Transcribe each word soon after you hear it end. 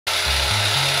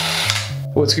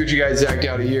What's good, you guys? Zach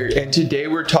Dowdy here, and today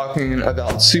we're talking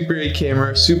about Super 8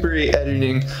 camera, Super 8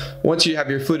 editing. Once you have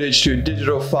your footage to a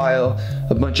digital file,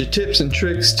 a bunch of tips and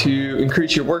tricks to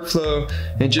increase your workflow,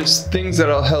 and just things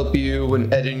that'll help you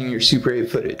when editing your Super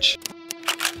 8 footage.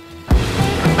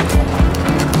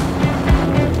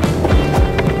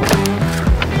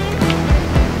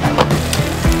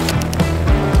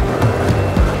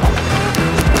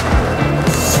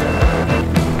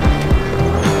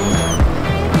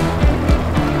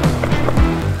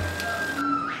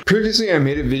 Previously, I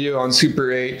made a video on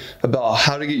Super 8 about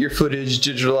how to get your footage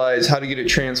digitalized, how to get it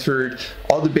transferred,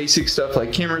 all the basic stuff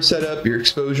like camera setup, your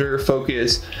exposure,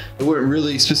 focus. I went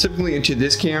really specifically into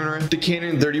this camera, the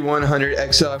Canon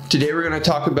 3100 XL. Today we're going to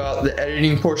talk about the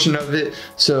editing portion of it.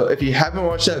 So if you haven't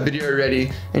watched that video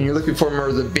already and you're looking for more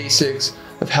of the basics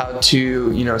of how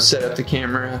to, set up the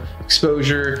camera,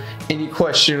 exposure, any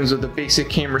questions of the basic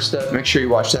camera stuff, make sure you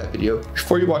watch that video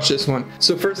before you watch this one.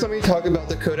 So first, let me talk about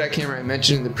the Kodak camera I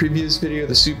mentioned in the previous video,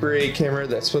 the Super 8 camera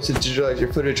that's supposed to digitalize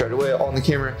your footage right away on the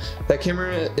camera. That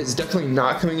camera is definitely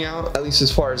not coming out, at least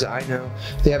as far as I know.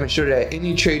 They haven't showed it at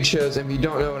any trade shows, and if you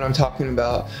don't know what I'm talking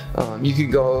about, you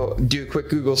can go do a quick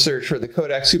Google search for the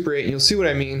Kodak Super 8 and you'll see what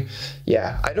I mean.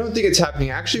 Yeah, I don't think it's happening.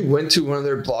 I actually went to one of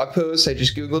their blog posts, I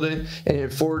just Googled it, and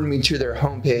it forwarded me to their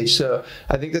homepage. So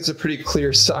I think that's a pretty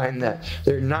clear sign that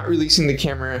they're not releasing the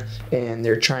camera and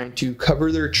they're trying to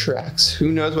cover their tracks.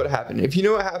 Who knows what happened? If you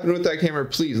know what happened with that camera,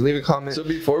 please leave a comment. So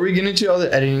before we get into all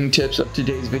the editing tips of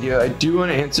today's video, I do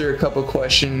want to answer a couple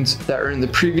questions that were in the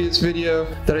previous video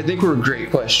that I think were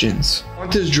great questions.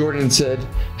 Montes Jordan said,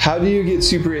 how do you get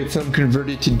Super 8 film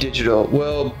converted to digital?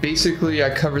 Well, basically I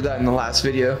covered that in the last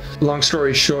video. Long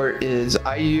story short is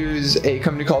I use a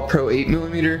company called Pro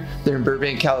 8mm. They're in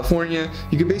Burbank, California.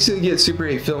 You can basically get Super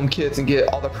 8 film kits and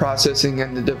get all the processing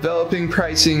and the developing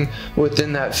pricing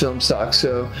within that film stock.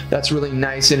 So that's really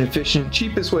nice and efficient,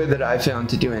 cheapest way that I found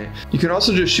to doing it. You can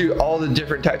also just shoot all the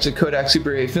different types of Kodak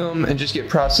Super 8 film and just get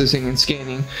processing and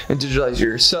scanning and digitalize it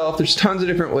yourself. There's tons of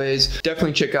different ways.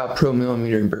 Definitely check out Pro mm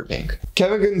in Burbank.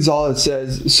 Kevin Gonzalez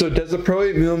says, so does the Pro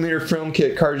 8mm film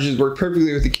kit cartridges work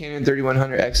perfectly with the Canon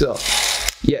 3100 XL?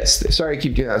 Yes, sorry I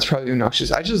keep doing that, it's probably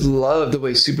obnoxious. I just love the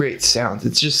way Super 8 sounds.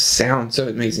 It just sounds so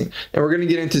amazing. And we're gonna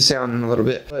get into sound in a little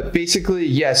bit. But basically,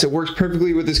 yes, it works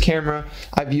perfectly with this camera.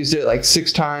 I've used it like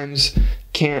 6 times.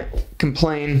 Can't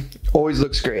complain, always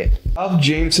looks great. Alf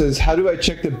James says, how do I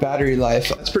check the battery life?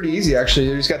 That's pretty easy actually.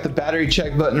 You just got the battery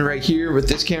check button right here with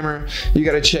this camera. You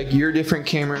got to check your different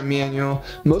camera manual.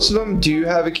 Most of them do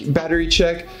have a battery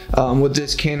check with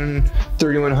this Canon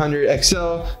 3100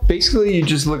 XL. Basically you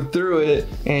just look through it,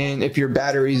 and if your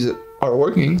batteries are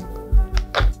working,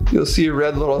 you'll see a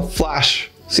red little flash.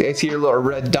 See, I see a little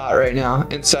red dot right now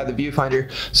inside the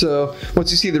viewfinder. So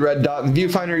once you see the red dot in the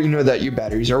viewfinder, you know that your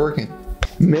batteries are working.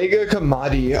 Mega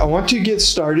Kamadi, I want to get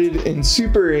started in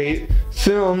Super 8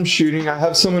 film shooting. I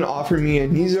have someone offer me a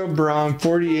Nizo Braun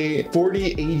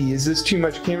 4080. Is this too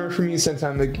much camera for me since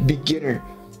I'm a beginner?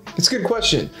 It's a good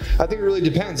question. I think it really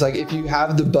depends. Like if you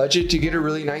have the budget to get a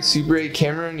really nice Super 8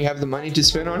 camera and you have the money to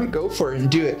spend on it, go for it and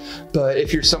do it. But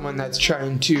if you're someone that's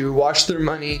trying to wash their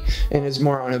money and is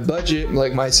more on a budget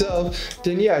like myself,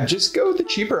 then yeah, just go with the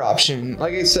cheaper option.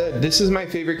 Like I said, this is my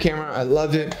favorite camera. I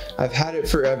love it. I've had it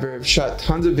forever. I've shot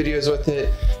tons of videos with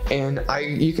it, and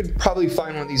you could probably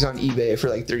find one of these on eBay for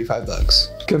like 35 bucks.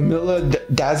 Camilla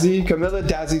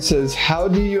Dazzy says, how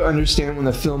do you understand when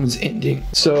the film is ending?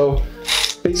 So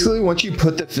basically, once you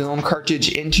put the film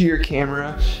cartridge into your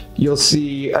camera, you'll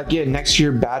see, again, next to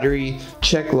your battery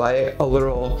check light, a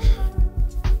little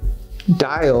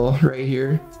dial right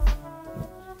here.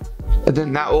 And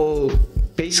then that will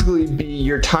basically be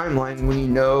your timeline when you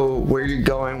know where you're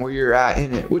going, where you're at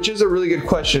in it, which is a really good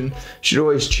question. You should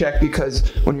always check, because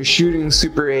when you're shooting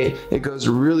Super 8, it goes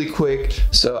really quick.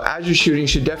 So as you're shooting, you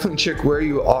should definitely check where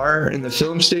you are in the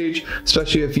film stage,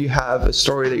 especially if you have a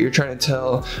story that you're trying to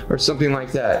tell or something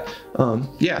like that.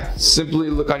 Yeah, simply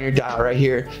look on your dial right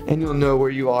here and you'll know where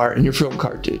you are in your film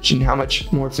cartridge and how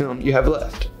much more film you have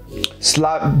left.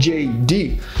 Slap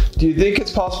JD, do you think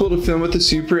it's possible to film with the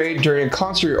Super 8 during a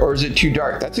concert, or is it too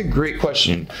dark? That's a great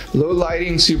question. Low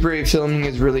lighting Super 8 filming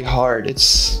is really hard.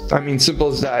 Simple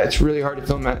as that. It's really hard to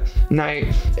film at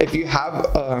night. If you have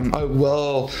a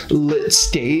well lit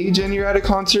stage and you're at a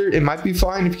concert, it might be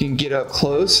fine if you can get up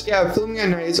close. Yeah, filming at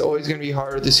night is always going to be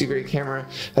hard with the Super 8 camera.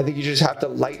 I think you just have to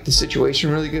light the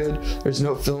situation really good. There's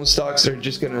no film stocks that are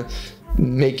just going to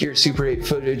make your Super 8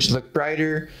 footage look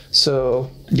brighter. So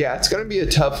yeah, it's gonna be a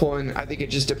tough one. I think it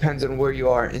just depends on where you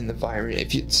are in the environment.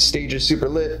 If your stage is super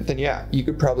lit, then yeah, you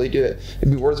could probably do it.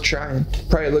 It'd be worth trying.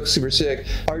 Probably looks super sick.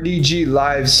 RDG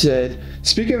Live said,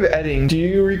 speaking of editing, do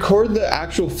you record the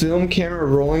actual film camera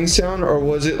rolling sound, or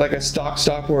was it like a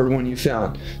stock board one you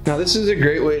found? Now this is a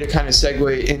great way to kind of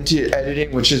segue into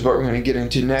editing, which is what we're gonna get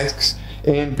into next.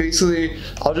 And basically,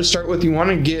 I'll just start with, you want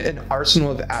to get an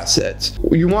arsenal of assets.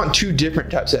 You want two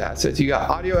different types of assets. You got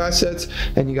audio assets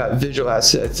and you got visual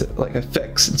assets like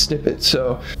effects and snippets.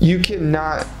 So you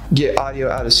cannot get audio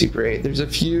out of Super 8. There's a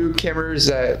few cameras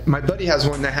that, my buddy has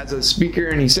one that has a speaker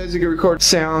and he says it can record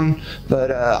sound, but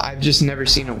I've just never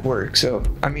seen it work. So,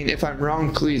 I mean, if I'm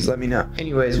wrong, please let me know.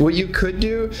 Anyways, what you could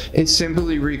do is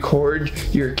simply record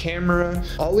your camera.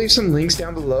 I'll leave some links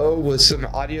down below with some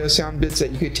audio sound bits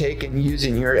that you could take and use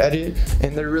in your edit,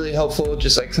 and they're really helpful,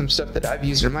 just like some stuff that I've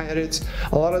used in my edits.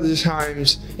 A lot of the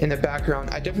times in the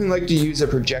background, I definitely like to use a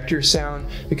projector sound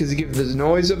because it gives the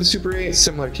noise of a Super 8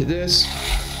 similar to this.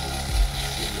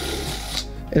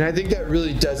 And I think that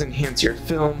really does enhance your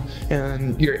film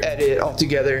and your edit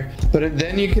altogether. But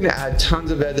then you can add tons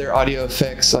of other audio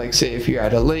effects, like say if you're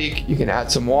at a lake, you can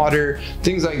add some water,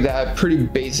 things like that. Pretty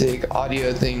basic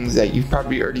audio things that you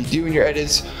probably already do in your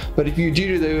edits. But if you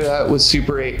do that with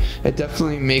Super 8, it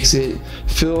definitely makes it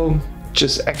feel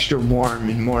just extra warm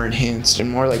and more enhanced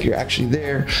and more like you're actually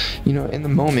there, you know, in the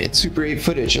moment. It's Super 8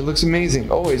 footage. It looks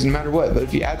amazing always, no matter what. But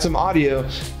if you add some audio,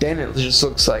 then it just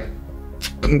looks like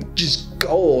just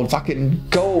gold, fucking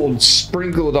gold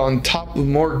sprinkled on top of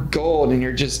more gold, and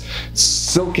you're just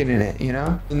soaking in it, you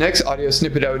know? The next audio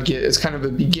snippet I would get is kind of a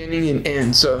beginning and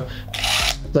end. So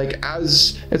like,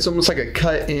 as it's almost like a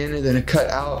cut in and then a cut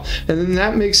out, and then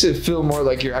that makes it feel more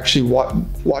like you're actually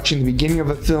watching the beginning of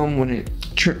a film when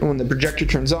the projector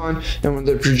turns on and when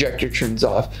the projector turns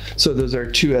off. So those are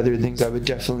two other things I would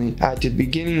definitely add to the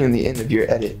beginning and the end of your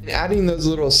edit. And adding those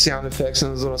little sound effects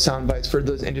and those little sound bites for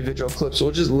those individual clips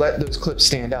will just let those clips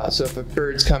stand out. So if a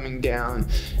bird's coming down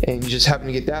and you just happen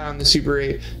to get that on the Super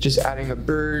 8, just adding a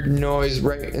bird noise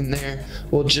right in there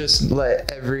will just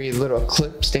let every little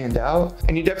clip stand out.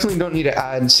 And you definitely don't need to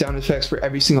add sound effects for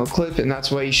every single clip, and that's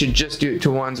why you should just do it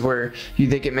to ones where you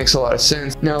think it makes a lot of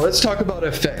sense. Now let's talk about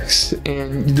effects.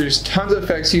 And there's tons of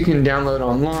effects you can download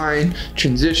online,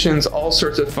 transitions, all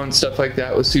sorts of fun stuff like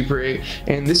that with Super 8.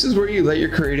 And this is where you let your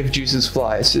creative juices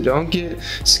fly. So don't get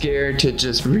scared to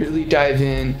just really dive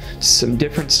in to some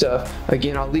different stuff.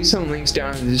 Again, I'll leave some links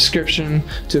down in the description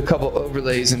to a couple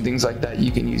overlays and things like that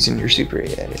you can use in your Super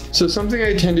 8 edit. So something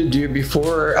I tend to do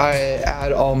before I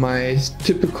add all my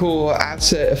typical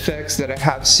asset effects that I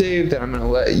have saved that I'm going to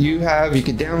let you have, you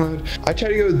can download, I try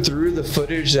to go through the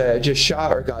footage that I just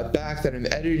shot or got back that I'm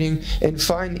editing and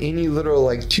find any little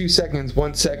like 2 seconds,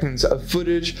 1 second of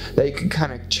footage that you can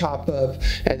kind of chop up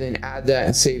and then add that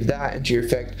and save that into your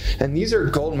effect. And these are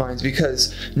gold mines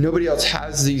because nobody else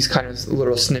has these kind of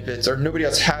little snippets, or nobody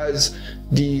else has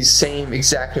these same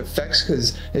exact effects,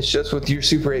 because it's just with your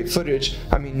Super 8 footage.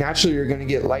 I mean, naturally you're going to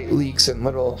get light leaks and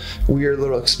little weird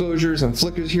little exposures and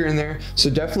flickers here and there, so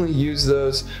definitely use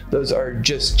those. Those are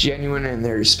just genuine and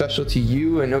they're special to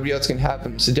you and nobody else can have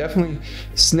them, so definitely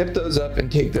snip those up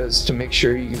and take those to make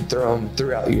sure you can throw them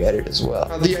throughout your edit as well.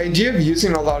 Now, the idea of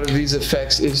using a lot of these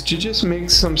effects is to just make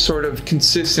some sort of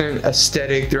consistent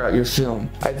aesthetic throughout your film.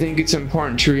 I think it's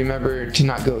important to remember to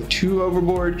not go too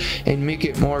overboard and make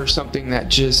it more something that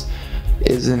just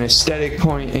is an aesthetic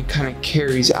point and kind of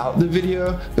carries out the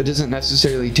video but doesn't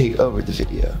necessarily take over the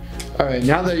video. Alright,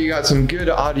 now that you got some good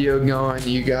audio going,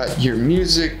 you got your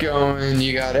music going,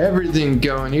 you got everything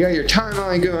going, you got your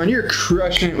timeline going, you're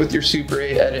crushing it with your Super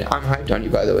 8 edit. I'm hyped on you,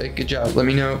 by the way. Good job. Let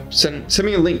me know. Send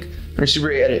me a link on your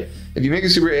Super 8 edit. If you make a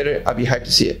Super 8 edit, I'll be hyped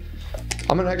to see it.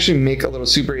 I'm gonna actually make a little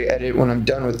Super 8 edit when I'm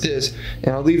done with this,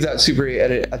 and I'll leave that Super 8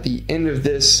 edit at the end of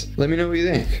this. Let me know what you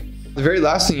think. The very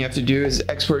last thing you have to do is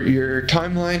export your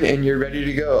timeline and you're ready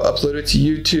to go. Upload it to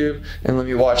YouTube and let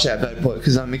me watch that bad boy,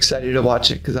 because I'm excited to watch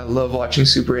it because I love watching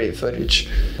Super 8 footage.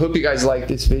 Hope you guys liked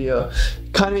this video.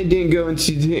 Kind of didn't go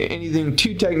into anything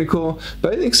too technical,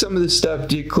 but I think some of this stuff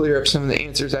did clear up some of the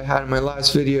answers I had in my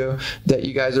last video that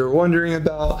you guys are wondering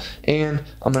about, and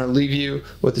I'm going to leave you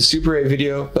with the Super 8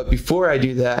 video. But before I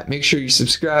do that, make sure you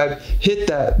subscribe, hit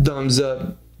that thumbs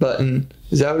up button.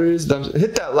 Is that what it is?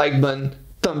 Hit that like button,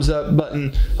 thumbs up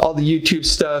button, all the YouTube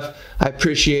stuff. I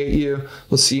appreciate you.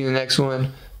 We'll see you in the next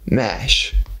one.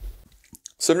 MASH.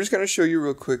 So I'm just going to show you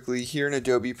real quickly here in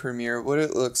Adobe Premiere what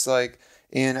it looks like.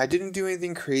 And I didn't do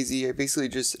anything crazy. I basically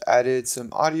just added some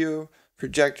audio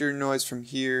projector noise from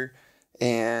here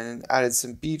and added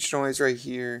some beach noise right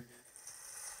here.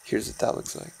 Here's what that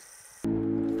looks like.